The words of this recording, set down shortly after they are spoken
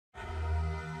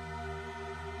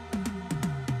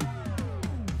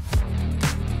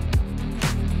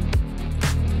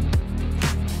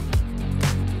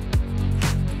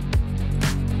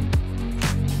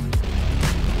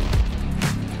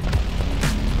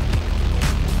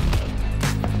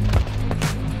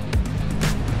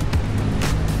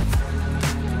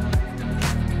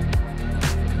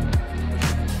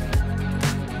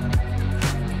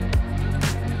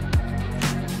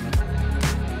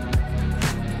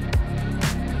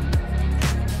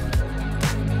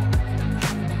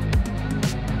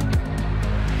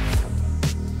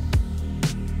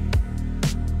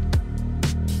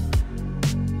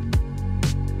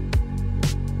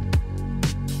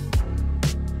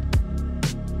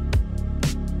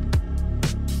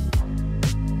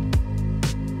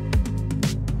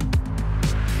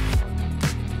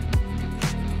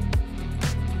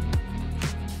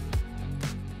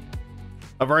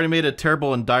already made a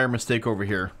terrible and dire mistake over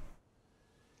here.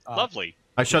 Lovely.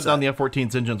 I shut down the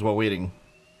F-14's engines while waiting.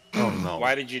 Oh no.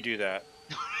 Why did you do that?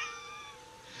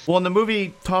 Well, in the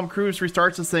movie, Tom Cruise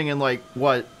restarts this thing in like,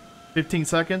 what, 15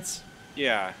 seconds?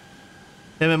 Yeah.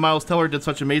 Him and Miles Teller did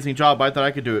such an amazing job, I thought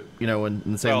I could do it, you know, in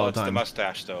the same amount of time. Well, it's the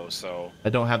mustache, though, so... I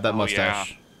don't have that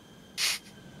mustache. Yeah.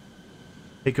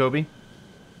 Hey, Kobe?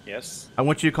 Yes? I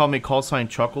want you to call me call sign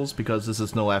Chuckles, because this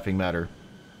is no laughing matter.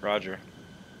 Roger.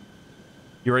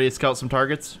 You ready to scout some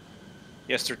targets?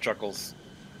 Yes, Sir Chuckles.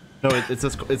 No, it's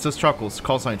just Chuckles.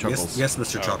 Call sign Chuckles. Yes,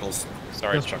 Mr. Chuckles.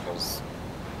 Sorry, Yes. Chuckles.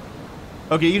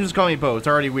 Okay, you can just call me Bo. It's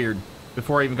already weird.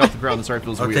 Before I even got to the ground, this already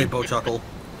feels weird. Okay, Bo Chuckle.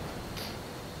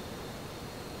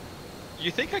 You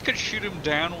think I could shoot him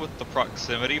down with the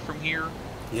proximity from here?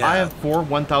 Yeah. I have 4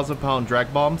 1,000-pound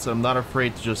drag bombs, and I'm not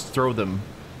afraid to just throw them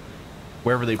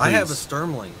wherever they please. I have a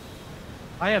Sturmling.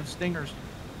 I have stingers.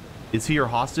 Is he your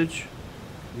hostage?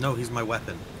 No, he's my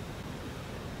weapon.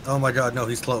 Oh my god, no,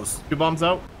 he's close. 2 bombs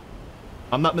out?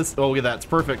 I'm not miss. Oh, look at that. It's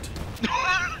perfect.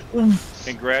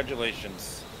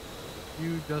 Congratulations.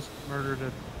 You just murdered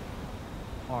a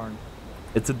barn.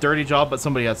 It's a dirty job, but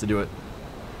somebody has to do it.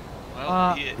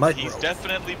 Well, Mike he's Rose.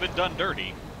 definitely been done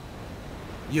dirty.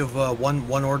 You have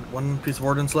one piece of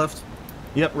ordnance left?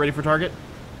 Yep, ready for target?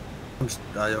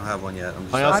 I don't have one yet. I'm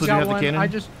just I also I've do got have the one.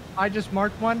 cannon. I just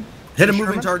marked one. hit a Sherman?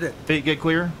 moving target. Hey, get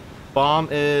clear. Bomb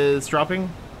is dropping.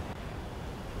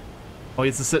 Oh,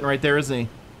 he's just sitting right there, isn't he?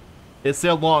 It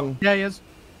sailed long. Yeah, he is.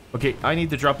 Okay, I need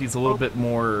to drop these a little bit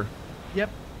more Yep.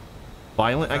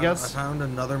 violent, I I guess. found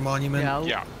another monument. Yeah,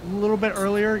 Yeah. a little bit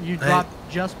earlier, you dropped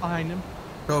just behind him.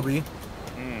 Kobe,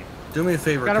 do me a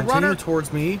favor. Got a Continue runner?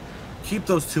 towards me. Keep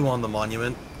those 2 on the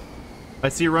monument. I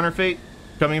see a runner, Fate,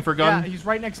 coming for a Yeah, gun. he's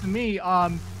right next to me.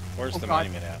 Where's Oh, the God.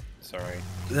 monument at? Sorry.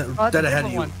 That's Dead a ahead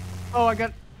of different you. one. Oh, I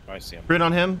got. Oh, I see him. Grid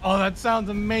on him. Oh, that sounds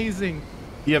amazing.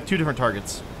 You have 2 different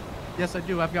targets. Yes, I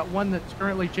do. I've got one that's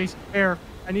currently chasing a bear.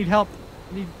 I need help.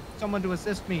 I need someone to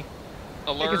assist me.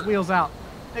 Take his Alert. wheels out.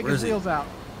 Take Where his is he? wheels out.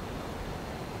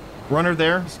 Runner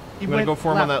there. He I'm gonna went go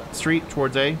for him on left. that street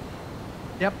towards A.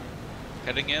 Yep.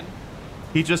 Heading in.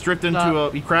 He just drifted into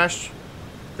a. He crashed.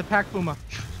 The pack puma.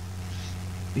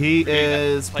 He We're getting that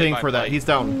is paying for that. play-by-play. He's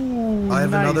down. Ooh, I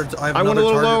have nice. another. I have I went another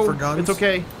a little target low. for guns. It's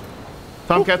okay.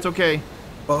 Tomcat's okay.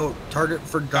 Bo, target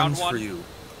for guns one. for you.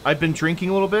 I've been drinking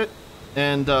a little bit,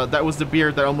 and that was the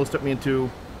beer that almost took me into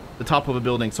the top of a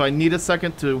building. So I need a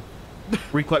second to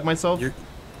recollect myself. You're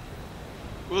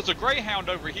Well, there's a Greyhound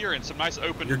over here and some nice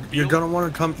open you're field. gonna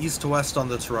want to come east to west on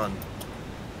this run.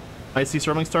 I see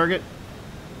Sterling's target.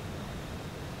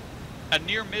 A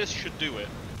near miss should do it.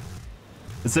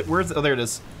 Is it? Where's? Oh, there it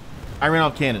is. I ran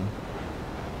out of cannon.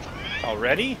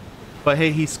 Already? But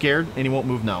hey, he's scared and he won't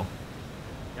move now.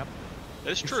 Yep.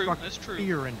 That's You true. struck That's true.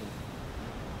 fear into him.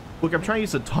 Look, I'm trying to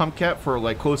use a Tomcat for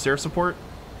like close air support.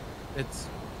 It's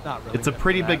not really. It's a good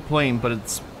pretty for big that. plane, but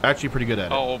it's actually pretty good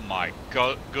at it. Oh my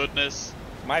goodness.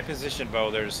 My position,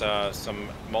 Bo, there's some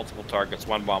multiple targets.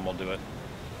 1 bomb will do it.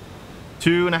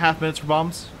 2.5 minutes for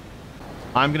bombs.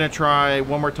 I'm gonna try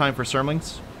one more time for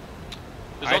Sermlings.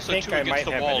 There's I also think 2 I against might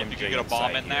the have wall an if you MJ could get a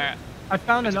bomb inside in here. that. I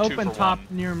found an It's a 2 open for top 1.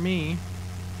 near me.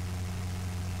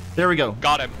 There we go.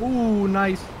 Got him. Ooh,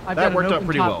 nice. I've That got worked an out open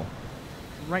pretty top well.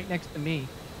 right next to me.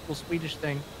 Little Swedish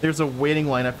thing. There's a waiting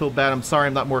line. I feel bad. I'm sorry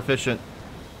I'm not more efficient.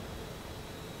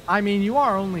 I mean, you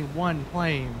are only one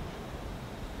plane,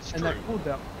 It's and true.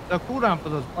 the cooldown for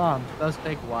those bombs does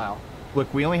take a while.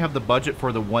 Look, we only have the budget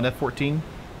for the one F-14.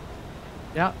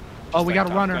 Yeah. Oh, Just we like got a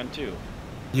Top runner. Gun too.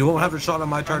 You won't have a shot on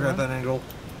my target at that angle.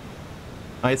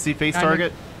 I see face Kinda.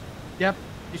 target. Yep.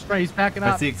 He's packing I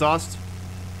up. see exhaust.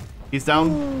 He's down.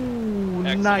 Ooh,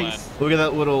 Excellent. nice. Look at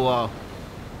that little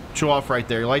show off right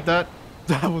there. You like that?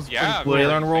 That was Yeah, Will they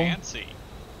very learn roll? fancy.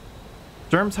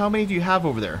 Terms, how many do you have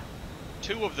over there?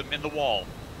 2 of them in the wall.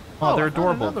 Oh, Oh, they're I found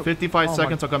adorable. another- 55 Oh, my-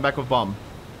 seconds, I'll come back with bomb.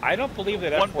 I don't believe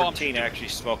that 1 bomb F-14 should do it. actually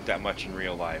smoked that much in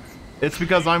real life. It's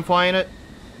because I'm flying it.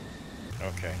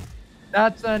 Okay.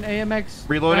 That's an AMX.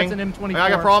 Reloading. That's an M24. I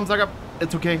got problems.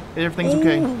 It's okay. Everything's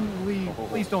okay. Ooh,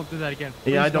 please don't do that again.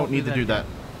 Yeah, I Please don't need to do that.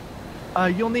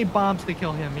 again. You'll need bombs to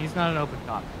kill him. He's not an open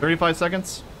top. 35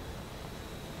 seconds.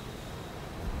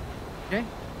 Okay.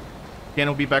 Cannon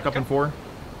will be back up in 4. All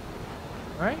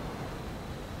right.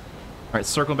 All right,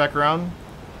 circling back around.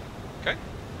 Okay.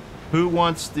 Who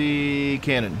wants the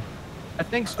cannon? I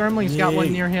think Sturmling's got one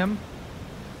Yay. near him.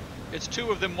 It's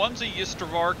 2 of them. One's a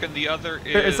Yistervark and the other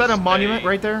is. Is that a monument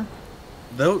right there?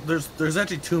 Though there's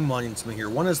actually 2 monuments in here.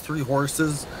 One has 3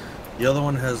 horses. The other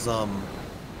one has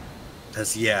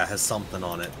something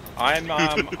on it. I'm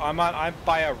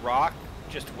by a rock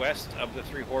just west of the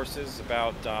 3 horses,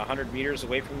 about 100 meters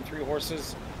away from the 3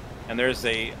 horses, and there's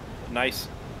a nice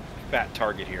fat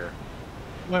target here.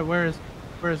 Wait, where is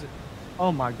it?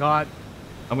 Oh my god.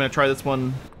 I'm gonna try this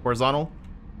one horizontal.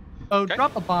 Oh, Okay.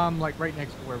 drop a bomb like right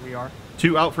next to where we are.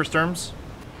 2 out for Sturms.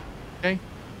 Okay.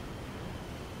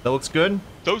 That looks good.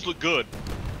 Those look good.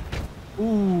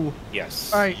 Ooh.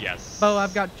 Yes. All right. Yes. Bo,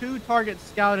 I've got 2 targets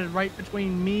scouted right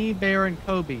between me, Bear, and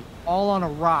Kobe, all on a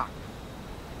rock.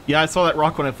 Yeah, I saw that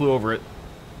rock when I flew over it.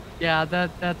 Yeah,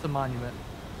 that's a monument.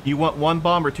 You want 1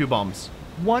 bomb or 2 bombs?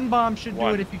 1 bomb should do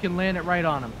 1. it if you can land it right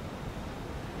on him.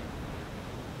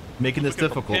 Making this Looking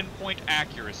for difficult. pinpoint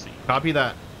accuracy. Copy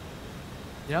that.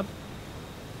 Yep.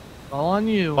 All on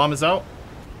you. Bomb is out.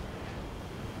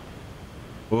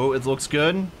 Oh, it looks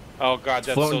good. Oh god,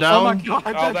 that's Floating so down. Oh my god.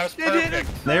 Oh, that's it is.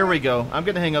 perfect. There we go. I'm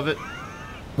getting the hang of it.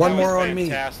 One That more was on me.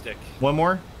 fantastic. 1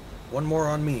 more. One more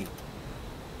on me.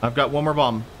 I've got 1 more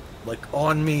bomb. Like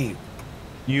on me.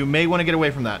 You may want to get away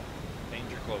from that.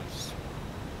 Danger close.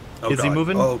 Oh, Is he God.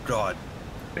 moving? Oh god.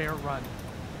 Bear run.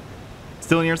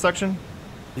 Still in your section?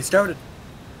 He started.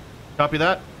 Copy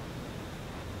that.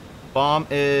 Bomb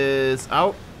is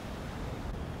out.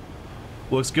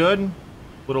 Looks good.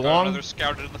 Little Got long. another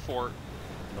scouted in the fort.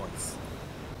 Nice.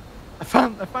 I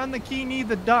found the Keeney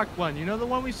the duck one. You know the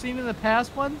one we've seen in the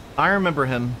past one? I remember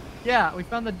him. Yeah, we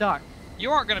found the duck.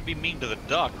 You aren't going to be mean to the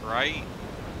duck, right?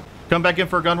 Come back in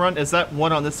for a gun run. Is that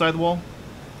one on this side of the wall?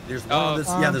 There's one on this.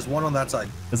 Yeah, there's one on that side.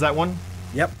 Is that one?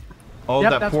 Yep. Oh,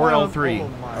 Yep, that that's poor one of- L3. Oh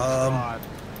my god.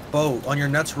 Bo, on your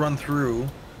next run through,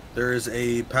 there is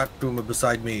a Pat Puma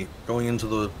beside me going into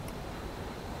the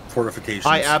fortifications.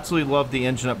 I absolutely love the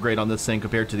engine upgrade on this thing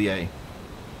compared to the A.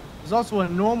 There's also a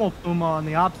normal Puma on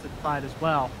the opposite side as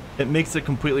well. It makes it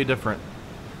completely different.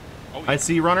 Oh, I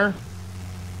see runner.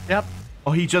 Yep.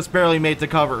 Oh, he just barely made the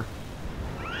cover.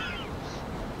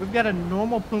 We've got a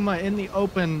normal Puma in the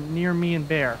open near me and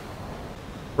Bear.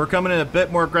 We're coming in a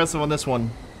bit more aggressive on this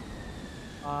one.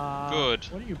 Good.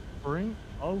 What are you bring?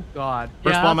 Oh god.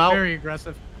 First yeah, bomb that's out. very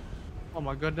aggressive. Oh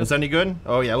my goodness. Is that any good?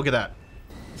 Oh yeah, look at that.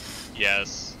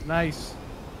 Yes. Nice.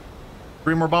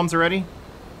 3 more bombs already.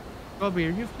 Kobe, are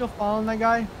you still following that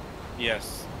guy?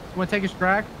 Yes. You want to take his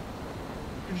track?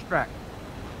 Take his track.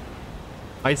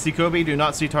 I see Kobe, do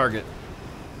not see target.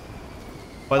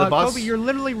 By the bus. Kobe, you're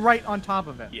literally right on top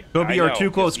of it. Yeah, Kobe, I you're know,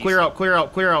 too close. 'cause Clear he's- out, clear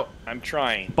out, clear out. I'm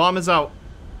trying. Bomb is out.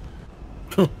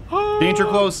 Danger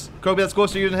close. Kobe, that's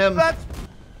closer to you than him. That's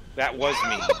That was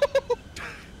me.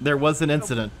 There was an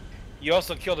incident. You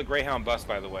also killed a Greyhound bus,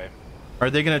 by the way. Are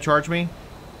they going to charge me?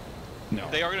 No.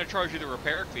 They are going to charge you the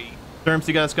repair fee. Terms,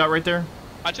 you got a scout right there?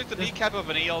 I took the kneecap of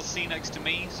an ELC next to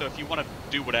me, so if you want to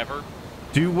do whatever.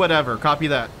 Do whatever. Copy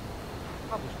that.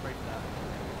 probably straight that.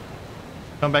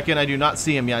 Come back in. I do not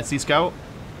see him yet. I see scout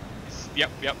Yep.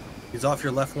 He's off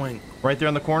your left wing. right there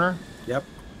in the corner. Yep.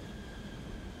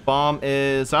 Bomb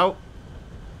is out.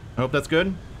 I hope that's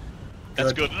good.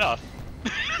 That's Good. good enough.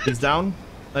 He's down.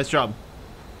 Nice job.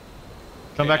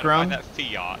 Come Okay, back gotta around. find that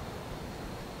Fiat.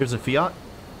 There's a Fiat.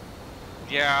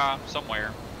 Yeah,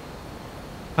 somewhere.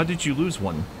 How did you lose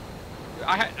one?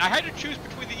 I had to choose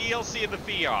between the ELC and the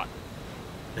Fiat.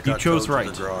 It You got chose towed to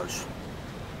right. The garage.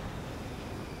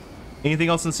 Anything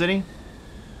else in the city?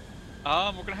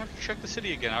 We're gonna have to check the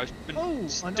city again. I've been Oh, an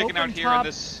sticking out open here top- in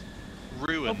this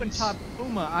ruins. Open top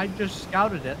Puma. I just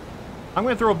scouted it. I'm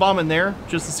going to throw a bomb in there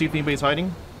just to see if anybody's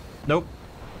hiding. Nope.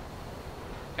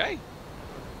 Okay.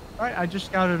 All right, I just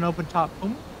scouted an open top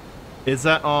Puma. Is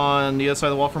that on the other side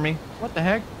of the wall for me? What the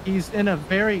heck? He's in a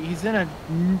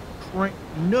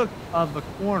nook of the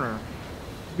corner.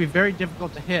 It'll be very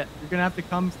difficult to hit. You're gonna have to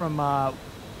come from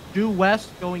due west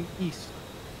going east.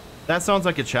 That sounds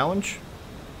like a challenge.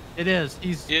 It is.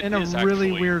 He's It in a is really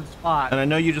actually. weird spot. And I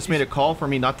know you just made a call for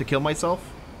me not to kill myself,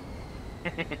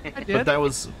 I but did. that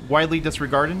was widely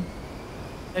disregarded.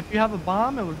 If you have a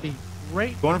bomb, it would be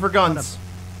great. Going for guns.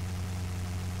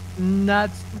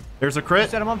 Nuts. There's a You crit.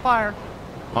 set him on fire.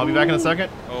 I'll be back in a second.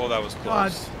 Oh, that was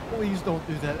God, close. please don't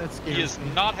do that. That's scary. He is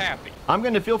not happy. I'm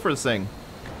going to feel for this thing.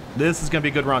 This is going to be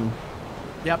a good run.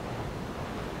 Yep.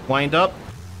 Lined up.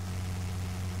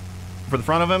 For the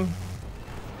front of him.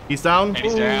 He's down. And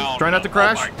he's down. Try not to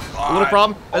crash. Oh my A God. little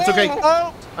problem. That's okay.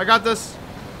 Oh, I got this.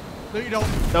 no, you don't.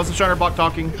 That was the Shinerbach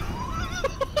talking.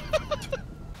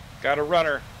 Got a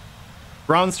runner.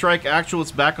 Ground strike actual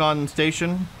is back on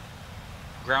station.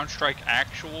 Ground strike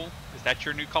actual. Is that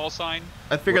your new call sign?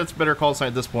 I figure it's a better call sign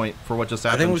at this point for what just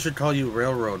I happened. think we should call you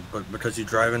railroad, but because you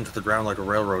drive into the ground like a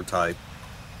railroad tie.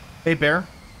 Hey, Bear.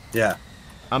 Yeah.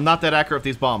 I'm not that accurate with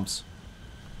these bombs.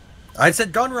 I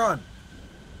said gun run.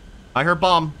 I heard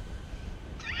bomb.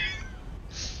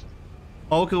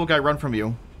 Oh, look at the little guy run from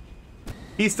you.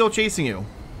 He's still chasing you.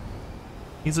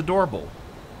 He's adorable.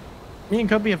 Me and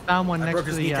Kobe have found one I next broke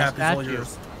to his the kneecap. He's all statue.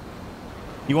 yours.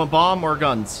 You want bomb or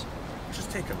guns? Just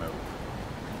take him out.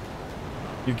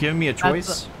 You're giving me a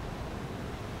choice?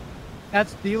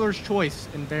 That's dealer's choice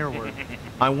in Bearwood.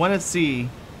 I want to see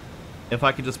if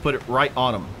I can just put it right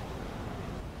on him.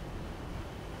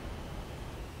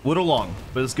 Little long,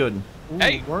 but it's good. Ooh,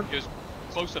 Hey, work. just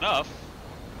close enough.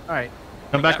 All right.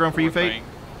 Come back That around for you, poor Fate. thing.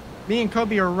 Me and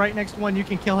Kobe are right next to one. You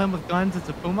can kill him with guns. It's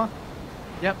a Puma.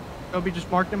 Yep. Kobe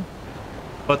just marked him.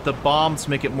 But the bombs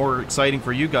make it more exciting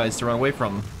for you guys to run away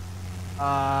from.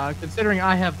 Considering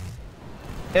I have...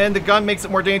 And the gun makes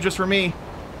it more dangerous for me.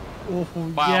 Oh,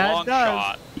 By a yeah, long it does.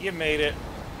 shot. You made it.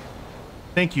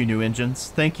 Thank you, new engines.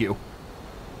 Thank you.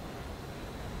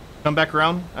 Come back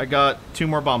around. I got 2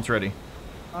 more bombs ready.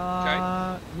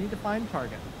 Need to find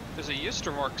target. There's a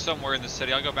Easter mark somewhere in the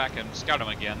city. I'll go back and scout him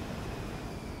again.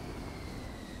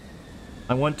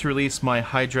 I want to release my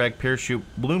high drag parachute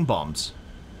balloon bombs.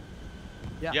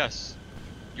 Yeah. Yes.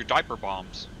 Your diaper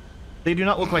bombs. They do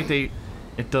not look like they...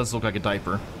 It does look like a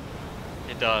diaper.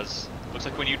 It does. Looks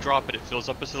like when you drop it, it fills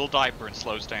up its little diaper and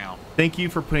slows down. Thank you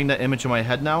for putting that image in my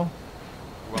head now.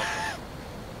 You're welcome.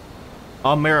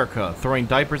 America, throwing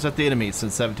diapers at the enemy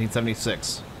since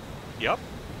 1776. Yep.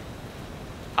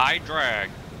 High drag.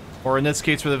 Or in this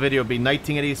case for the video, it'd be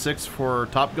 1986 for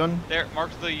Top Gun. There,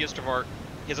 mark the Easter mark.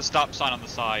 He has a stop sign on the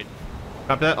side.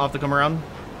 Copy that, I'll have to come around.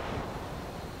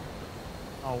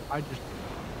 Oh, I just...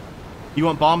 You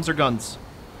want bombs or guns?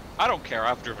 I don't care.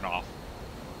 I've driven off.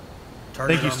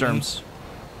 Target Thank you, on me. Sturms.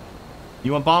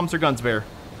 You want bombs or guns, Bear?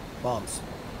 Bombs.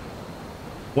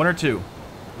 1 or 2?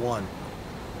 1.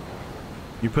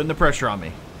 You're putting the pressure on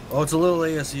me. Oh, it's a little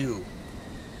ASU.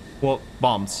 Well,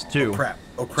 bombs. 2. Oh, crap.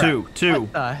 Oh, crap. 2.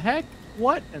 What the heck?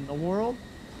 What in the world?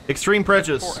 Extreme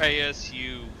prejudice. For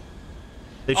ASU.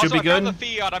 They Also, should be I good. found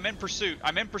the Fiat. I'm in pursuit.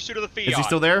 I'm in pursuit of the Fiat. Is he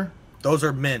still there? Those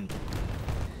are men.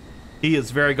 He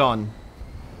is very gone.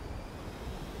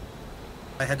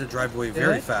 I had to drive away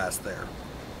very Yeah. fast there.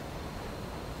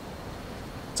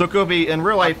 So, Kobe, in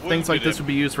real life, I've things like wounded this him. would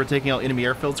be used for taking out enemy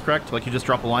airfields, correct? Like you just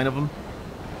drop a line of them?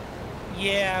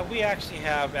 Yeah, we actually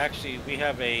have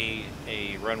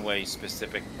a runway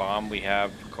specific bomb we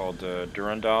have called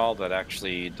Durandal that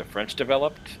actually the French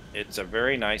developed. It's a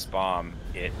very nice bomb.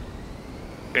 It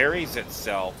buries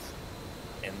itself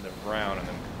in the ground and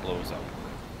then blows up.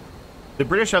 The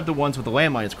British have the ones with the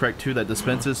landmines, correct, too, that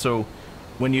dispenses, so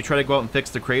when you try to go out and fix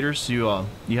the craters, you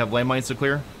have landmines to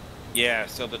clear? Yeah,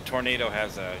 so the Tornado had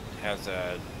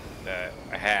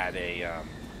a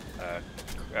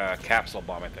capsule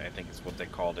bomb, I think is what they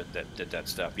called it, that did that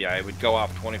stuff. Yeah, it would go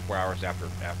off 24 hours after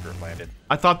it landed.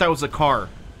 I thought that was a car.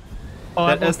 Oh,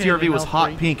 That I've located STRV an was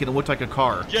hot L3. pink and it looked like a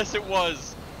car. Yes, it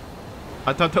was.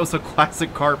 I thought that was a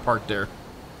classic car parked there.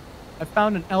 I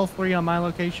found an L3 on my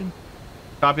location.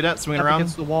 Copy that, swinging Up around.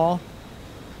 against the wall.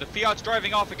 The Fiat's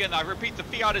driving off again. I repeat, the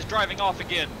Fiat is driving off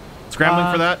again.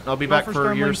 Scrambling for that. I'll be Go back for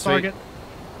Sturmling's your sake. target.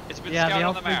 It's been Yeah, the scouted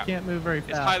on the L3 map. can't move very It's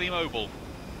fast. highly mobile.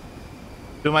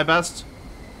 Doing my best.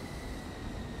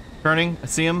 Turning. I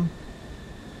see him.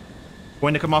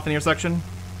 Going to come off in the intersection.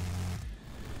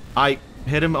 I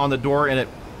hit him on the door and it...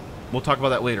 We'll talk about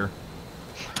that later.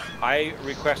 I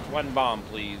request 1 bomb,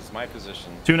 please. My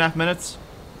position. 2.5 minutes.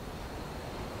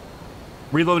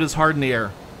 Reload is hard in the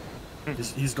air.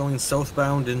 He's going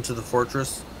southbound into the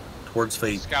fortress towards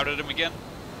Fate. Scouted him again.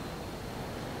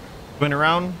 Going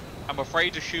around. I'm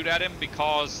afraid to shoot at him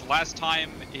because last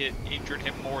time it injured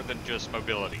him more than just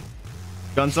mobility.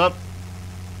 Guns up.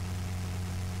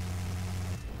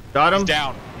 Got him. He's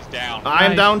down. He's down. I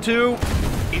am Nice. down too.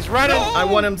 He's running! I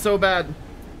want him so bad.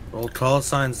 Roll call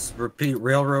signs. Repeat.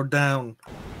 Railroad down.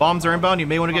 Bombs are inbound. You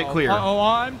may want to get clear. Oh,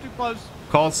 I'm too close.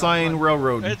 Call sign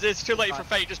railroad. It's too late for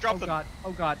Fate. Just drop Oh them. god.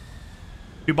 Oh god.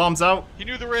 2 bombs out. He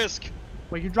knew the risk.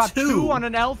 Wait, you dropped 2. 2 on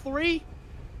an L3?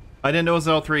 I didn't know it was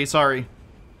L3. Sorry.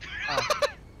 Oh.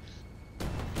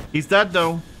 He's dead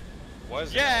though.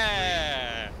 Was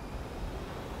Yeah.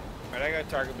 Alright, I got a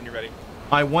target when you're ready.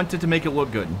 I wanted to make it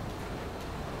look good.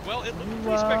 Well, it looked You,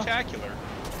 pretty spectacular.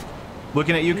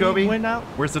 Looking at you, Kobe. Went out.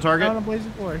 Where's the Down target? a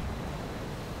blazing glory.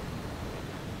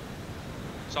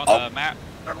 It's on the map.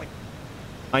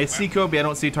 I see Kobe. I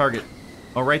don't see target.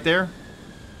 Oh, right there.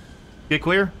 Get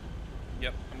clear.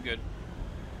 Yep, I'm good.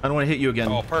 I don't want to hit you again.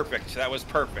 Oh, perfect. That was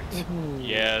perfect. Ooh.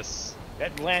 Yes.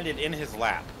 That landed in his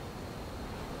lap.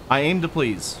 I aim to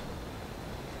please.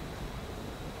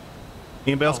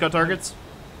 Anybody else got targets?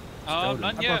 None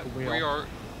I yet. broke a wheel. We are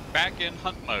back in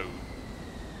hunt mode.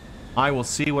 I will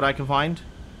see what I can find.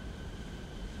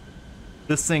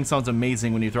 This thing sounds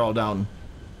amazing when you throw it down.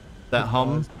 That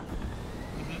hum.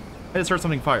 I just heard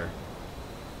something fire.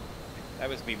 That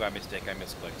was me by mistake. I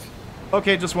misclicked.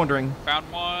 Okay, just wondering. Found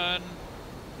one.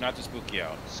 Not to spook you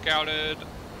out. Scouted.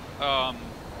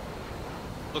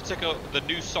 Looks like the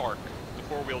new Sark, the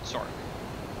four-wheeled Sark.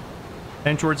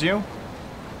 And towards you.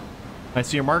 I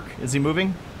see your mark. Is he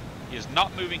moving? He is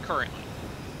not moving currently.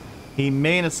 He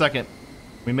may in a second.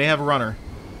 We may have a runner.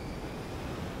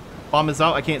 Bomb is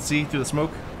out. I can't see through the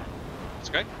smoke. It's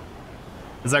okay.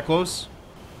 Is that close?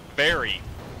 Very.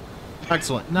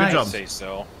 Excellent. Nice. Good job. I'd say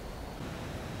so.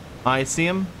 I see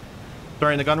him.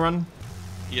 Starting the gun run.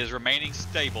 He is remaining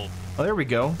stable. Oh, there we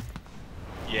go.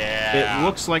 Yeah. It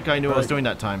looks like I knew what I was doing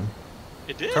that time.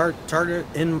 It did. Target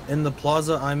in the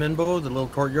plaza I'm in, Bo, the little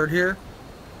courtyard here.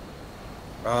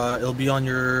 It'll be on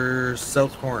your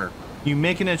south corner. You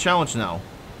making it a challenge now.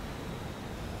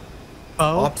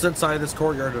 Oh, Opposite side of this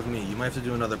courtyard of me. You might have to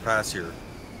do another pass here.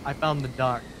 I found the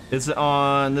dock. Is it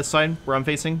on this side where I'm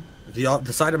facing? The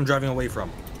side I'm driving away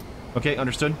from. Okay,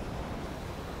 understood.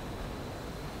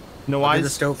 No I'll get a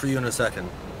eyes. scout for you in a second.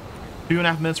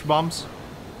 2.5 minutes for bombs.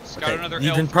 Scout Okay, another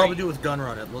you can L3. probably do it with gun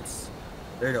run it.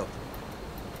 There you go.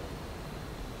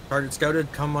 Target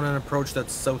scouted. Come on an approach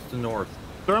that's south to north.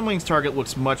 Stormling's target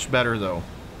looks much better though.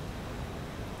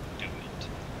 Do it.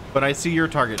 But I see your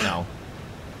target now.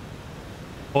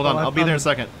 Hold on, I I'll be there in a found-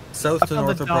 second. South I to found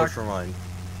north the approach dock. for mine.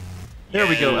 There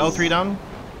we go. Yes. L3 down.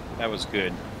 That was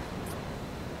good.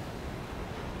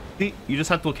 See, you just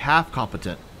have to look half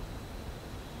competent.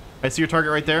 I see your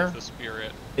target right there. The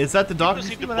spirit. Is that the You dock? just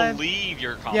need to what I- believe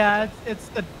you're confident. Yeah, it's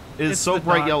the. It is it's so the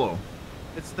bright dock. yellow.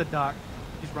 It's the dock.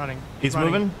 He's running. He's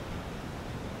running. moving.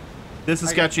 This is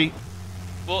I- sketchy.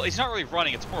 Well, he's not really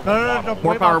running. It's more of a No, no, no, waddle. no.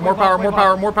 More Wave power, off, more wave power, off, more wave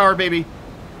power, off. more power, baby.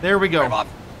 There we go.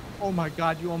 Oh my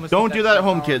God! You almost. Don't hit do that at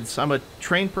home, power. kids. I'm a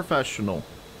trained professional.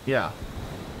 Yeah,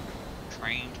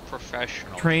 Trained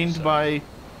professional. trained so. by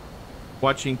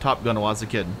watching Top Gun while I was a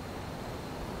kid.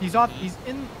 He's off. He's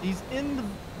in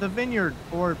the vineyard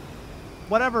or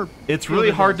whatever. It's field really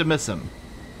it hard is. to miss him.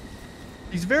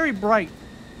 He's very bright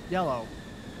yellow.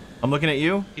 I'm looking at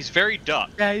you. He's very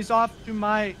duck. Yeah, he's off to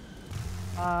my.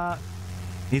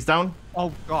 He's down.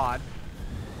 Oh God.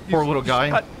 Poor He's little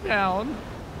guy. Cut down.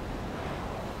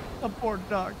 A poor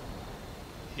duck.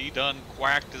 He done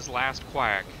quacked his last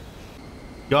quack.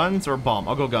 Guns or bomb?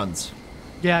 I'll go guns.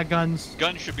 Yeah, guns.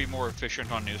 Gun should be more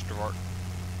efficient on Newstervart.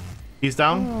 He's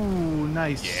down. Ooh,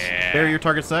 nice. Yeah. There, your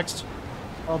target's next.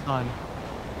 Well done.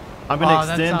 I'm gonna Oh, that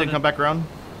extend and sounded- come back around.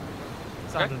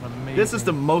 Sounded amazing. This is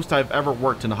the most I've ever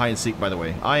worked in a hide and seek, by the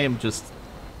way. I am just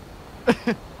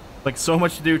like so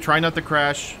much to do. Try not to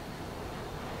crash.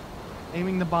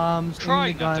 aiming the bombs, Try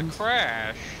aiming the not guns. to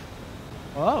crash.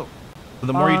 Oh,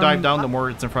 The more you dive Um, down, the more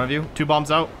it's in front of you. 2 bombs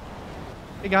out.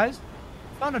 hey guys,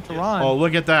 found a Tehran. Oh,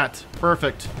 look at that.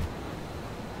 Perfect.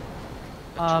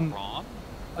 Um, Rom?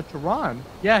 A Tehran.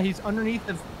 Yeah, he's underneath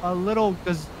a little,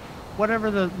 because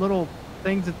whatever the little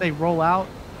things that they roll out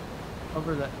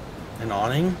over the. An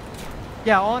awning?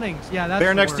 Yeah, awnings. Yeah, that's. Bear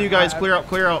the next word. to you guys. Clear out,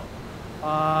 clear out.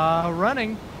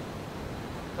 Running.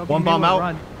 Hope you One knew bomb what out.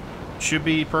 run. Should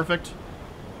be perfect.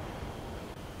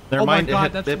 Never Oh my mind. God,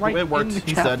 it, that's hit, right it worked. in the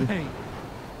He's dead. cafe.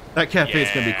 That cafe is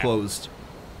gonna be Yeah. closed.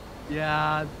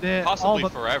 Yeah, Possibly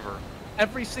forever.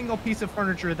 every single piece of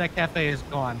furniture at that cafe is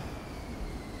gone.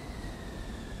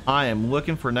 I am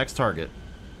looking for next target.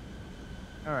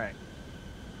 All right.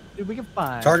 Dude, we can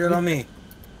find. Target on me.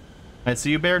 I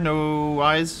see you, Bear. No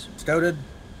eyes. Scouted.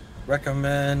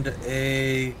 Recommend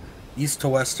a east to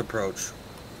west approach.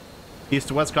 East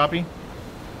to west. Copy.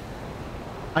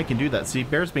 I can do that. See,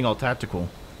 Bear's being all tactical.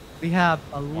 We have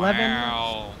 11,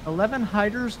 Wow. 11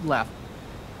 hiders left.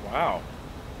 Wow.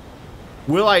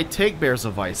 Will I take Bear's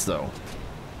advice though?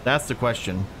 That's the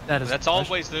question. That is. That's the question.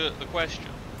 always the question.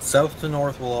 South to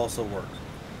north will also work.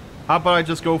 How about I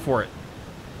just go for it?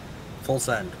 Full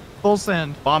send. Full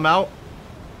send. Bomb out.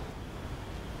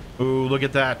 Ooh, look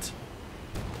at that.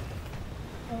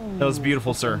 That was Ooh,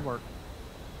 beautiful, full sir. send work.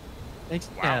 Thanks,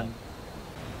 Wow. 10.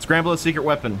 Scramble a secret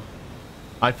weapon.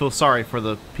 I feel sorry for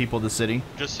the people of the city.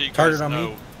 Just so you Target guys on me.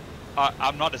 know,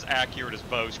 I'm not as accurate as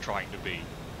Bo's trying to be.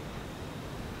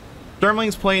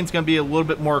 Sterling's plane's gonna be a little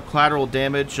bit more collateral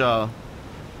damage.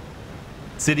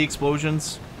 City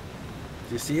explosions.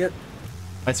 Do you see it?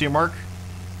 I see your mark.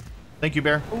 Thank you,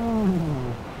 Bear.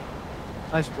 Ooh.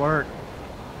 Nice work.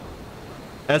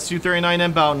 SU-39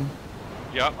 inbound.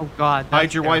 Yep. Oh, God. Hide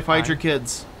that's your wife, hide your terrifying.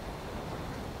 kids.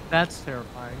 That's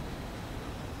terrifying.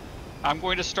 I'm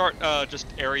going to start just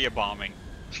area bombing.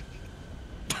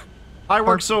 I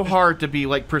worked so hard to be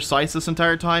like precise this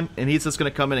entire time, and he's just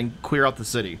gonna come in and clear out the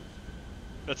city.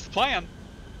 That's the plan.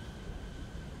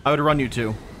 I would run you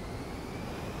two.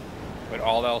 When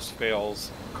all else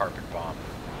fails, carpet bomb.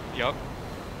 Yep.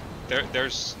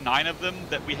 There's 9 of them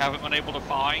that we haven't been able to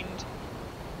find.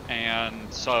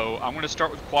 And so I'm going to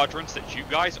start with quadrants that you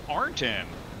guys aren't in.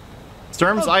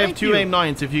 Sturms, Oh, I have thank 2 you.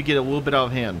 AIM-9s if you get a little bit out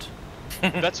of hand.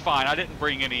 That's fine. I didn't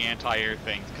bring any anti-air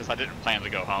things because I didn't plan to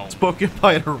go home. Spoken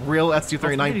by a real Don't SU-39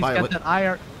 forget he's got pilot. that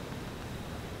IR.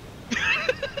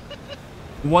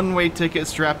 One-way ticket,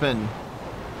 strap in.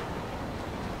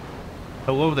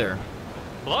 Hello there.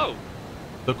 Hello.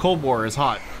 The Cold War is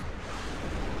hot.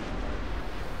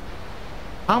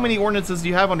 How many ordnances do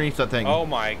you have underneath that thing? Oh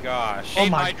my gosh. Oh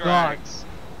Aim my my God. drags.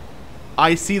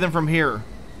 I see them from here.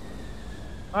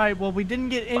 All right, well, we didn't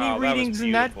get any Wow, that was readings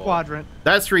in that beautiful. quadrant.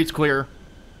 That street's clear.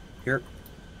 Here.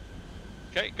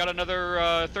 Okay, got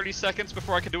another 30 seconds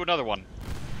before I can do another one.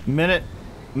 Minute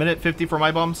 50 for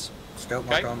my bombs. Scout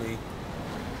mark Okay. on me.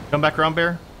 Come back around,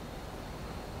 Bear.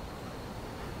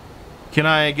 Can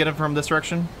I get him from this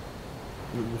direction?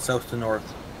 South to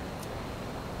north.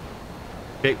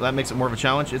 Okay, that makes it more of a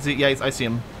challenge. Is he? Yeah, I see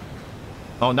him.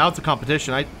 Oh, now it's a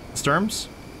competition. Sturms?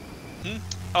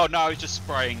 Oh no, I was just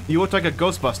spraying. You look like a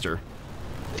Ghostbuster.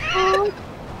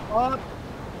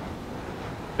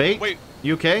 Bait? Wait,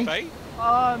 You okay? Faye?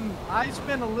 I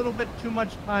spent a little bit too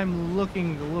much time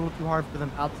looking a little too hard for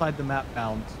them outside the map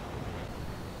bounds.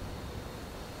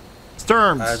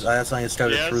 Sturms! I assigned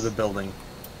scouted Yes. through the building.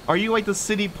 Are you like the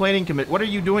city planning commit? What are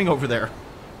you doing over there?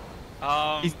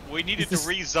 We needed is to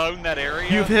this- rezone that area.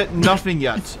 You've hit nothing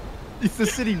yet. It's the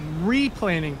city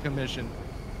replanning commission.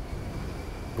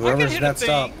 Whoever's hit a next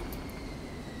up. thing.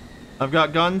 I've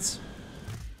got guns.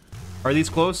 Are these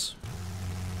close?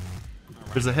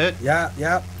 There's a hit. Yeah,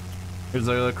 yeah. There's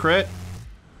a crit.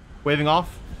 Waving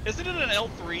off. Isn't it an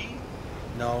L3?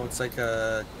 No, it's like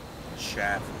a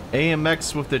shaft.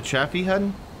 AMX with the Chaffee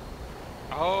head?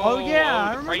 Oh, yeah,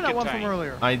 I the remember that one from Frankentank.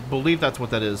 earlier. I believe that's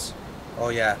what that is. Oh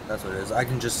yeah, that's what it is. I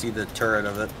can just see the turret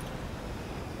of it.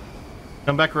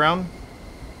 Come back around.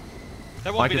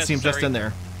 That won't I be can see him just necessary. in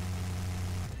there.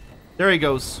 There he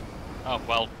goes. Oh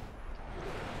well.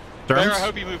 Sturms? There, I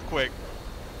hope you move quick.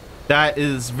 That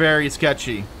is very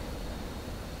sketchy.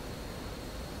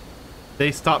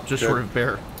 They stopped just Good. short of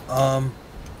Bear.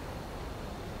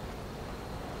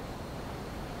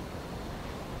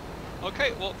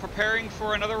 Okay, well, preparing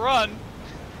for another run.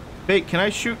 Hey, can I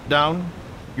shoot down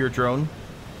your drone?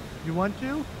 You want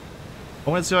to? I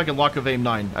want to see if I can lock a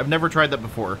AIM-9. I've never tried that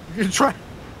before. You can try.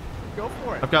 Go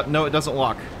for it. I've got no, it doesn't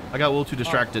lock. I got a little too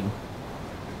distracted.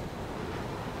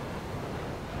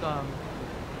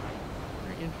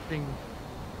 Very interesting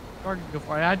target to go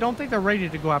for. I don't think they're ready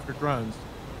to go after drones.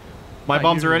 My Not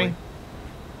bombs are usually. ready.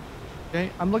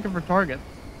 Okay, I'm looking for targets.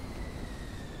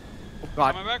 Oh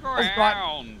God. Coming back Oh, God.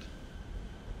 around.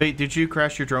 Hey, did you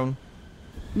crash your drone?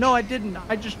 No, I didn't.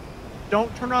 I just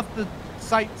don't turn off the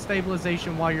sight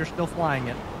stabilization while you're still flying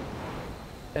it.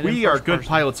 And in We are first good person.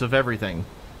 pilots of everything.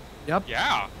 Yep.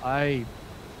 Yeah. I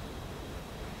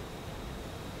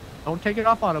don't take it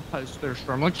off auto post there,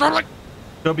 Stormlight. Stormlight.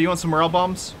 Toby, you want some morale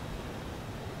bombs?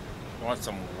 You want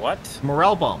some what?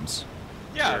 Morale bombs.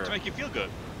 Yeah, Sure. to make you feel good.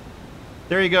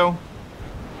 There you go.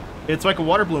 It's like a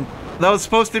water balloon. That was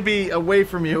supposed to be away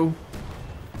from you.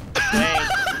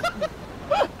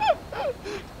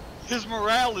 His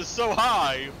morale is so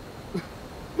high.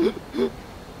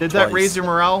 Did that Twice. raise your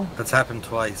morale? That's happened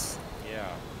twice. Yeah.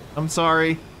 I'm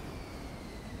sorry.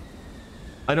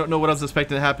 I don't know what I was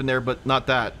expecting to happen there, but not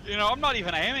that. You know, I'm not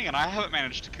even aiming, and I haven't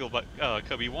managed to kill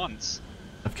Kobe once.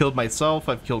 I've killed myself.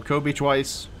 I've killed Kobe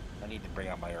twice. I need to bring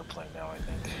out my airplane now, I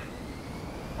think.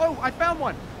 Oh, I found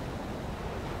one.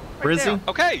 Where is he? there.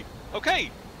 Okay,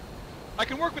 okay. I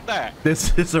can work with that.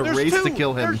 This is a There's race two. to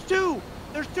kill him. There's two.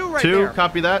 There's two right Two, there.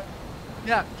 copy that.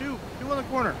 Yeah, two. Two on the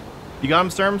corner. You got him,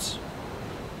 Sturms?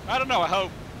 I don't know, I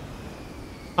hope.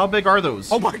 How big are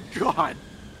those? Oh my God.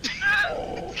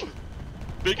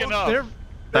 Big enough. They're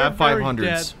Fab very 500s.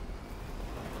 dead.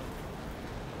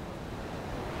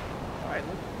 All right,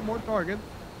 let's get more targets.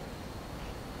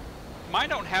 Mine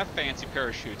don't have fancy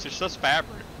parachutes, it's just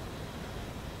fabric.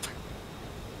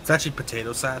 It's actually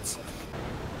potato sats.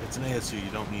 It's an ASU.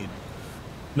 You don't need.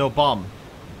 No, bomb.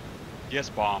 Yes,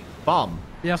 bomb. Bomb.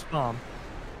 Yes, bomb.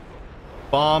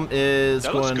 Bomb is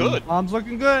That looks going good. Bomb's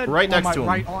looking good. Right On next my to him.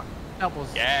 Right arm. That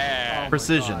was. Yeah. Oh my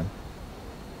precision. God.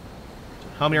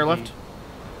 How many are left?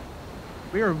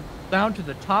 We are down to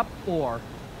the top 4.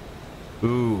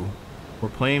 Ooh. We're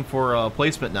playing for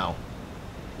placement now.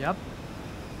 Yep.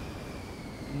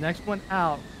 Next one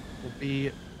out will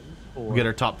be 4. We get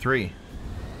our top 3.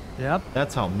 Yep.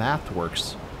 That's how math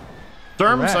works.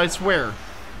 Sturms, Correct. I swear.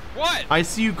 What? I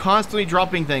see you constantly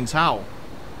dropping things. How?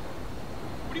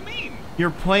 What do you mean? Your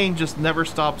plane just never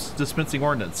stops dispensing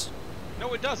ordnance.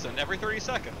 No, it doesn't. Every 30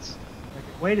 seconds.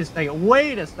 Wait a second.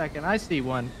 Wait a second. I see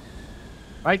one.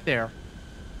 Right there.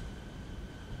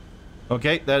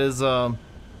 Okay, that is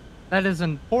That is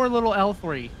in poor little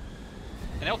L3.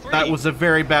 An L3. that was a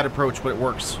very bad approach, but it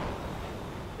works.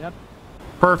 Yep.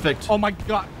 Perfect. Oh my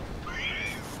god.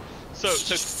 So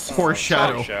Poor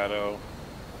Shadow. Shadow.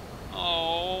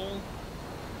 oh,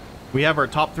 We have our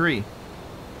top 3.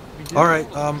 We did- All right.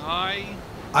 I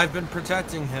I've been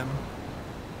protecting him.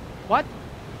 What?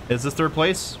 Is this 3rd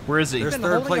place? Where is he? There's been 3rd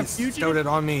holding a place. fugitive? Stowed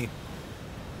on me.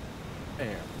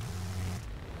 There.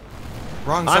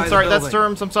 Wrong side I'm sorry, of the that's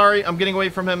building. Sturms. I'm sorry. I'm getting away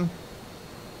from him.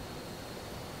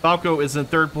 Falco is in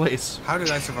 3rd place. How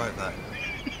did I survive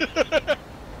that?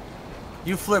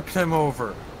 You flipped him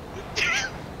over.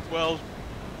 well,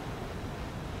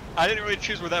 I didn't really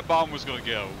choose where that bomb was going to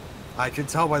go. I could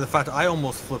tell by the fact I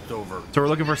almost flipped over. So we're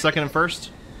looking for 2nd and 1st?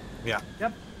 Yeah.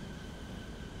 Yep.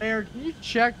 There, can you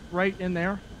check right in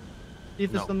there? See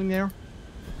if there's No. something there?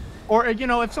 Or, you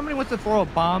know, if somebody wants to throw a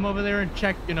bomb over there and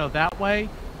check, you know, that way.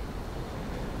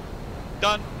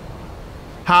 Done.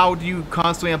 How do you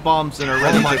constantly have bombs and are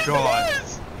ready Oh my to... god.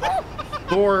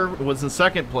 Thor was in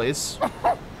 2nd place.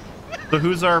 So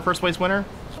who's our 1st place winner?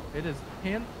 It is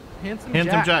Handsome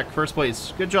Handsome Jack, 1st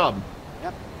place. Good job.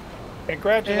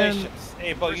 Congratulations.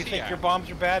 Hey, Bo, Where's you he think at? your bombs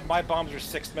are bad? My bombs are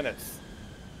 6 minutes.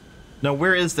 Now,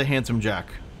 where is the Handsome Jack?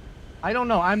 I don't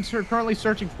know. I'm currently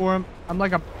searching for him. I'm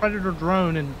like a predator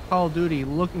drone in Call of Duty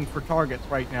looking for targets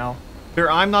right now.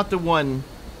 Bear, I'm not the one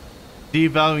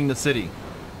devaluing the city.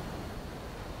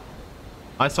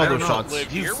 I saw I don't those know. shots.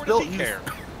 Live You here. What spilled- does he you- care?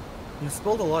 You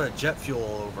spilled a lot of jet fuel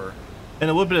all over. And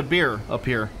a little bit of beer up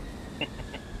here.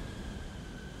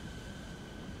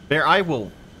 Bear, I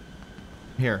will.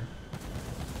 Here.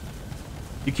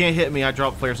 You can't hit me. I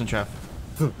drop flares and chaff.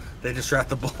 They distract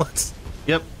the bullets.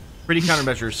 Yep. Pretty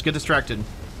countermeasures. Get distracted.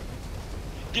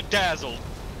 Get dazzled.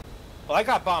 Well, I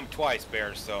got bombed twice,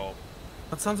 Bear, so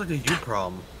That sounds like a you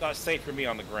problem. it's not safe for me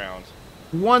on the ground.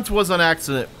 Once was an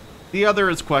accident. The other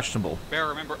is questionable. Bear,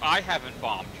 remember, I haven't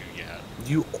bombed you yet.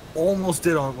 You almost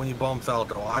did on when you bombed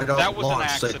Falco. I got That was an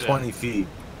launched at accident. 20 feet.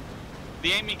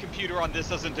 The aiming computer on this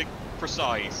isn't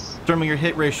precise. Storming, your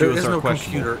hit There ratios is are no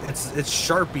questionable. computer. It's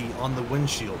Sharpie on the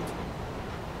windshield.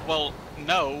 Well,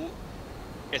 no.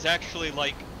 It's actually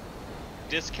like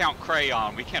discount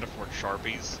crayon. We can't afford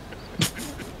Sharpies.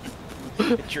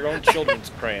 It's your own children's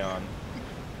crayon.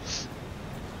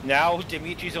 Now,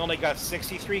 Dimitri's only got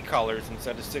 63 colors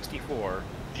instead of 64.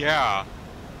 Yeah.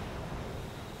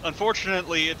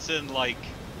 Unfortunately, it's in like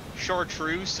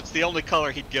chartreuse. It's the only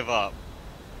color he'd give up.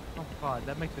 Oh god,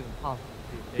 that makes it impossible.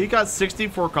 to He got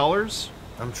 64 colors.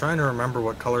 I'm trying to remember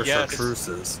what color Yes. chartreuse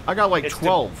is. I got like It's the-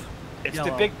 12. It's the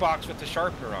Yellow. big box with the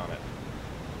sharpener on it.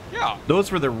 Yeah.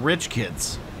 Those were the rich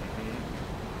kids.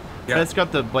 Yeah. It's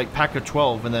got the like pack of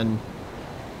 12 and then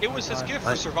It was his gift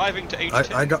I- for surviving to age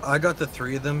 10. I got the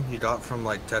 3 of them you got from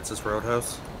like Texas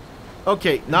Roadhouse.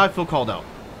 okay, now I feel called out.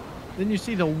 Then you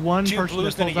see the one 2 person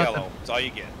blues that and a yellow. That's all you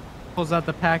get. pulls out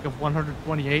the pack of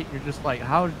 128. You're just like,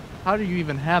 how do you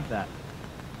even have that?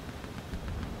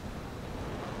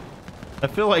 I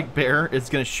feel like Bear is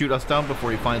gonna shoot us down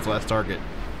before he finds the last target.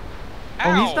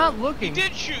 Oh, he's Ow! not looking. He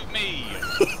did shoot me.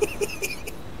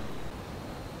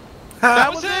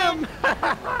 That was him.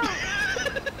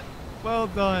 Well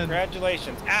done.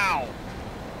 Congratulations. Ow!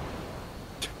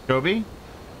 Kobe?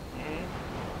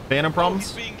 Phantom Oh, problems?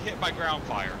 he's being hit by ground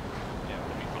fire. Yeah,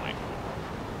 we'll be fine.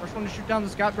 First one to shoot down the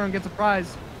scout drone gets a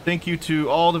prize. Thank you to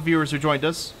all the viewers who joined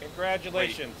us.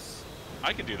 Congratulations.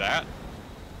 I can do that.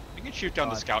 I can shoot down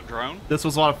the God. scout drone. This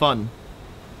was a lot of fun.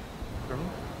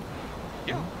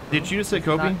 Yeah. Did you just say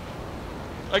Kobe? Not-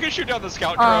 I can shoot down the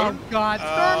scout Oh drone. god,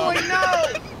 Oh. Thermally,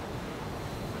 no!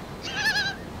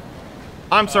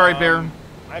 I'm sorry, Bear.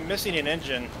 I'm missing an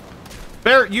engine.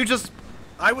 Bear, you just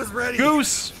I was ready.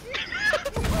 goose.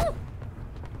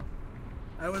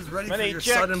 I was ready Ready, for your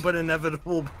checked. sudden but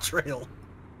inevitable betrayal.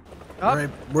 Oh, Alright,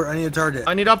 I need a target.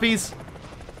 I need uppies.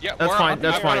 Yeah, That's we're fine, on-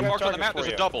 that's I'm fine. marked on the map. Target There's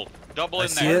a for double. Double I in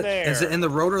see there. it. There. Is it in the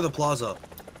road or the plaza?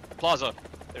 Plaza.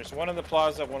 There's one in the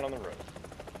plaza, one on the road.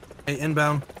 Hey,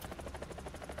 inbound.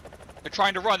 They're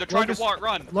trying to run. They're trying Locust- to walk,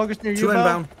 run. Locust near you, 2 Bo.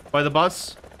 inbound. By the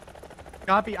bus.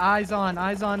 Copy, eyes on,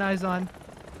 eyes on, eyes on.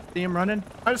 See him running?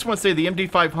 I just want to say the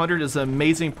MD500 is an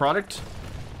amazing product.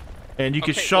 And you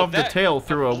can Okay, shove well, the tail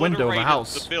through a window of a obliterated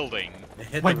house. The building. It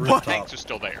hit Wait, the what? rooftop. Tanks are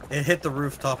still there. It hit the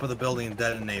rooftop of the building and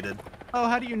detonated. Oh,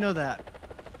 how do you know that?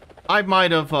 I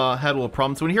might have had a little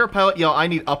problem. So when you hear a pilot yell, "I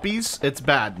need uppies," it's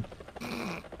bad.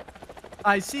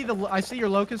 I see your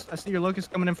locust. I see your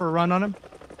locust coming in for a run on him.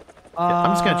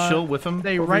 I'm just gonna chill with him.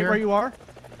 Stay over right here. where you are.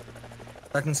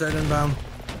 Second set inbound.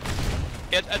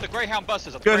 At the Greyhound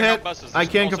buses. At the Good Greyhound hit. buses, I there's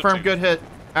can also confirm. two. Good hit.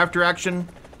 After action,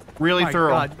 really My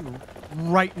thorough. God, you're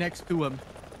right next to him.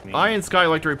 I and Sky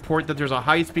like to report that there's a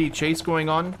high-speed chase going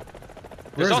on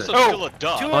There's Where is also it? still a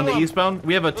duck. two- on the Little- eastbound.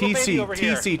 We have a little baby TC. over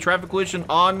here. TC traffic collision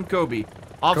on Kobe.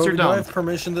 Officer Kobe, do I down. have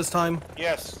permission this time?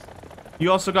 Yes.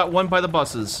 You also got one by the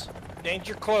buses.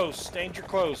 Danger close. Danger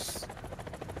close.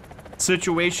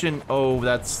 Situation. Oh,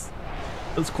 that's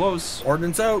close.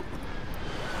 Ordnance out.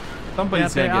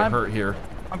 Somebody's Yeah, gonna get I'm- hurt here.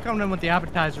 I'm coming in with the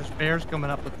appetizers. Bear's coming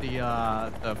up with the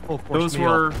full course Those meal.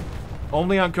 were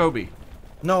only on Kobe.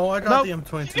 No, I got Nope. the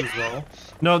M22 as well.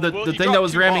 No, the Well, the you thing that dropped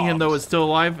was two ramming him though bombs. is still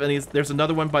alive, and there's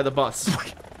another one by the bus.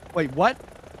 Wait, what?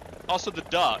 Also the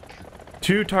duck.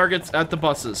 2 targets at the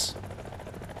buses.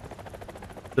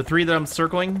 The 3 that I'm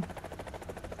circling.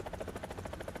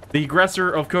 The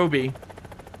aggressor of Kobe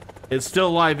is still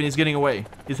alive and he's getting away.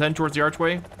 He's heading towards the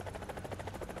archway.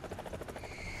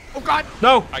 Oh God!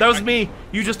 No, that was I- me.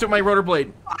 You just took my rotor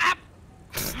blade.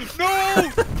 No!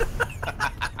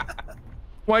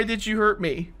 Why did you hurt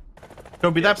me?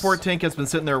 Kobe, that poor tank has been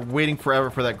sitting there waiting forever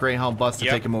for that Greyhound bus to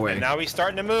take him away. And now he's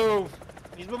starting to move.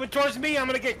 He's moving towards me. I'm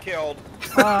gonna get killed.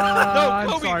 No, I'm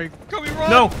Kobe! sorry. Kobe, run!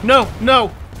 No, no,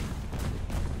 no!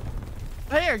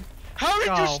 Hey, How did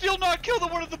Go. you still not kill the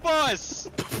one at the bus?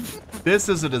 This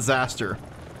is a disaster.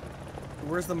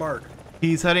 Where's the mark?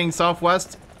 He's heading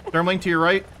southwest. Thermaling to your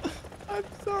right. I'm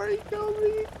sorry,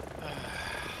 Kobe.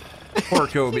 Poor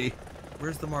Kobe.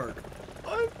 Where's the mark?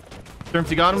 Therms,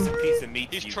 you got him? Piece of meat.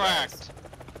 He's to you tracked guys.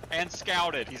 and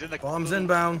scouted. He's in the Bombs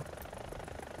inbound.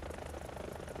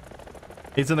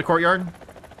 He's in the courtyard.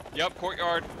 Yep,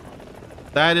 courtyard.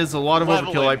 That is a lot of overkill.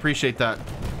 Leveling. I appreciate that.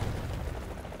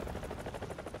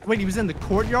 Wait, he was in the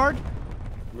courtyard?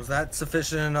 Was that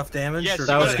sufficient enough damage? Yes, or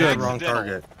that did was I hit good. the wrong Accidental.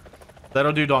 target.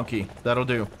 That'll do, Donkey. That'll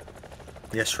do.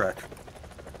 Yes, Shrek.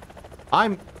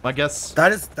 I guess.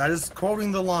 That is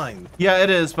quoting the line. Yeah, it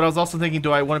is, but I was also thinking,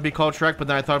 do I want to be called Shrek? But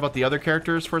then I thought about the other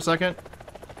characters for a second.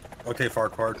 Okay,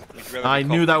 Farquhar. You'd rather I be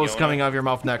knew called that was Fiona? coming out of your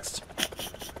mouth next.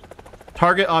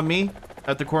 Target on me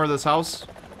at the corner of this house.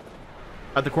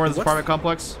 At the corner of this What's- apartment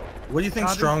complex. What do you think's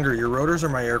Roger. stronger, your rotors or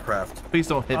my aircraft? Please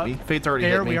don't hit me. Fate's already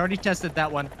Bear, hit me. we already tested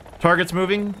that one. Target's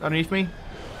moving underneath me.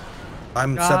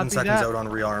 I'm Copy 7 seconds that. out on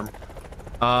rearm.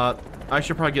 I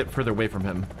should probably get further away from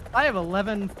him. I have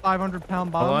 11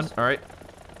 500-pound Hold on. bombs. All right.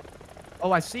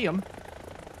 Oh, I see him.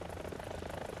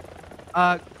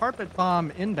 Carpet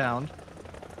bomb inbound.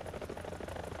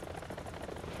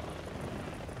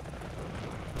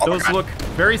 Those look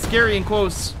very scary and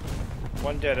close.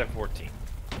 One dead at 14.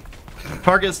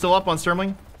 Target is still up on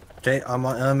Sterling. Okay,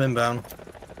 I'm inbound.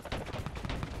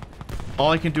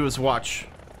 All I can do is watch.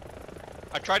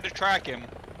 I tried to track him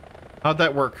How'd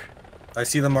that work? I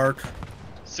see the mark.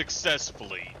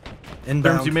 successfully.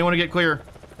 Inbound. Terms, you may want to get clear.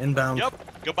 Inbound. Yep.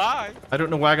 Goodbye. I don't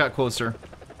know why I got closer.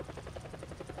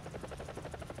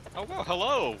 Oh well.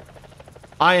 Hello.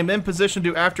 I am in position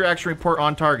to after action report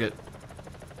on target.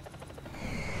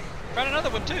 Found another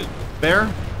one too.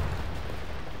 Bear,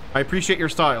 I appreciate your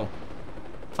style.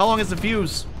 How long is the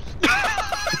fuse?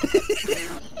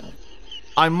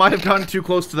 I might have gotten too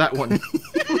close to that one.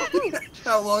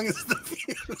 How long is the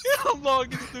fuse? How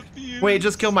long is the fuse? Wait, it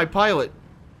just killed my pilot.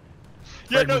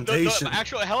 Yeah, no, the Fragmentation.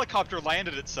 actual helicopter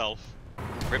landed itself.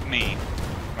 Rip me.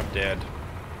 I'm dead.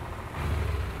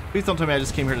 Please don't tell me I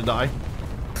just came here to die.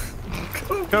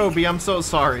 Kobe, I'm so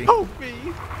sorry. Kobe!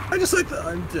 I just like that.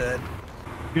 I'm dead.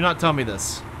 Do not tell me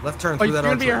this. Left turn Oh, through you're that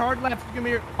gonna be your archway. hard left. You're gonna be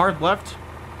your... Hard left?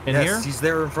 In Yes, here? he's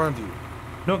there in front of you.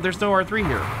 No, there's no R3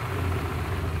 here.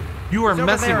 You are He's over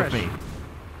messing there, with me.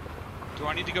 Do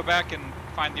I need to go back and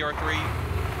find the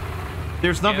R3?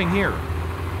 There's nothing here.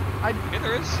 Yeah,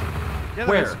 there is. Yeah, there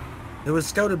Where? is. It was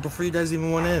scouted before you guys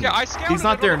even went in. Yeah, I scouted. He's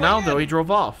not I there don't know now, why though. He yet.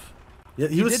 drove off. Yeah,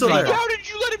 he was did still leave. there. How did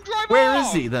you let him drive Where off?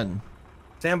 is he then?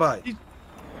 Stand by.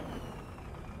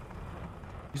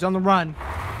 He's on the run.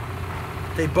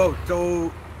 Okay, boat,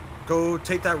 go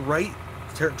take that right.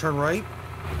 Turn right.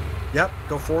 Yep,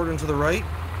 go forward and to the right.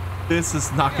 This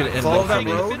is not going to end Follow well for that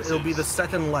me. road. defenses. It'll be the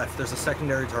second left. There's a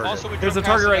secondary target. Also, we There's drove a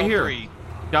target past right an here. L3.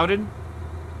 Scouted.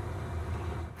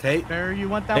 Okay, Bear, you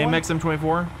want that one? AMX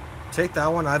M24. take that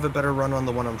one. I have a better run on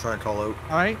the one I'm trying to call out.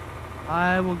 All right.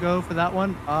 I will go for that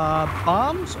one.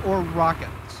 Bombs or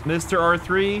rockets? Mr.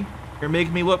 R3, you're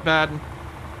making me look bad.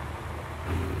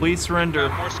 Please surrender.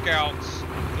 More scouts,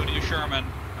 including a Sherman.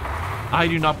 I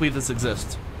do not believe this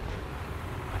exists.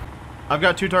 I've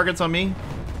got 2 targets on me.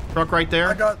 Truck right I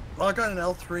there. got an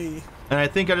L3. And I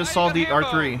think I just I saw got the ammo.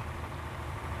 R3.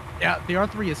 Yeah, the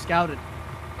R3 is scouted.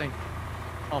 I think.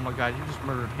 Oh my god, you just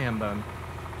murdered him, Bone.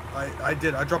 I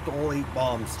did. I dropped all 8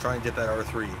 bombs trying to get that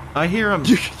R3. I hear him.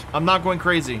 I'm not going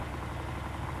crazy.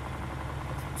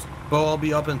 Bo, I'll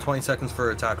be up in 20 seconds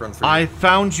for attack run 3. I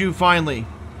found you finally.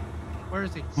 Where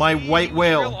is he? My See, white he was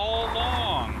real whale. all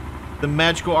along. The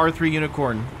magical R3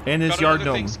 unicorn and his Got yard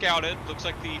another thing gnome. scouted. Looks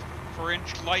like the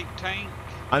French light tank.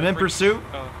 I'm in French- pursuit.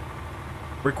 uh,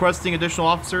 Requesting additional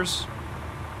officers.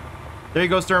 There you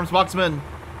go, Sturms. Box him in.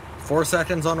 4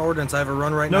 seconds on ordnance. I have a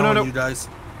run right No, now no, on no. you guys.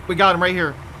 We got him right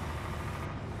here.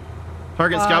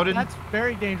 Target scouted. That's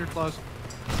very dangerous close.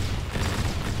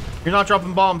 You're not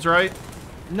dropping bombs, right?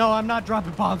 No, I'm not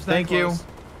dropping bombs that Thank close. you.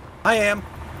 I am.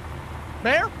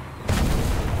 Bear?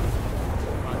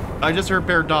 I just heard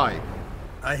Bear die.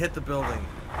 I hit the building.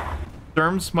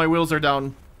 Sturms, my wheels are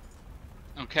down.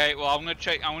 Okay, well I'm gonna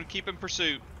check. I'm gonna keep in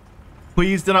pursuit.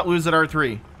 Please do not lose that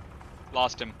R3.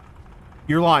 Lost him.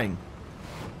 You're lying.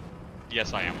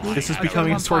 Yes, I am. This is I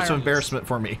becoming a was on source of fire. embarrassment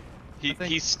for me.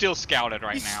 He's still scouted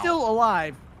right He's now. still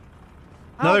alive.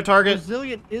 Another How target.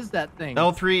 resilient is that thing?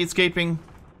 L3 escaping.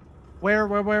 Where?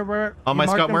 On my You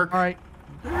scout marked him? mark. All right.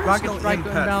 There is Rocket no strike going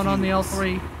impact down on the fuse.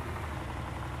 L3.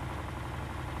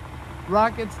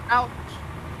 Rockets out.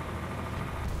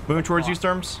 Moving towards you,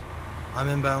 Sturms. I'm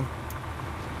inbound.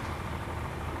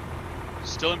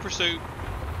 Still in pursuit.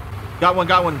 Got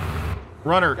one.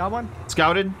 Runner. Got one?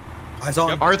 Scouted. Eyes on.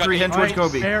 Yep. R3 heading All towards right,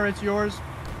 Kobe. Bear, it's yours.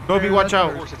 Kobe, Bear, watch that's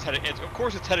out. Of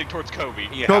course it's heading towards Kobe.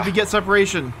 Yeah. Kobe, get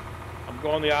separation. I'm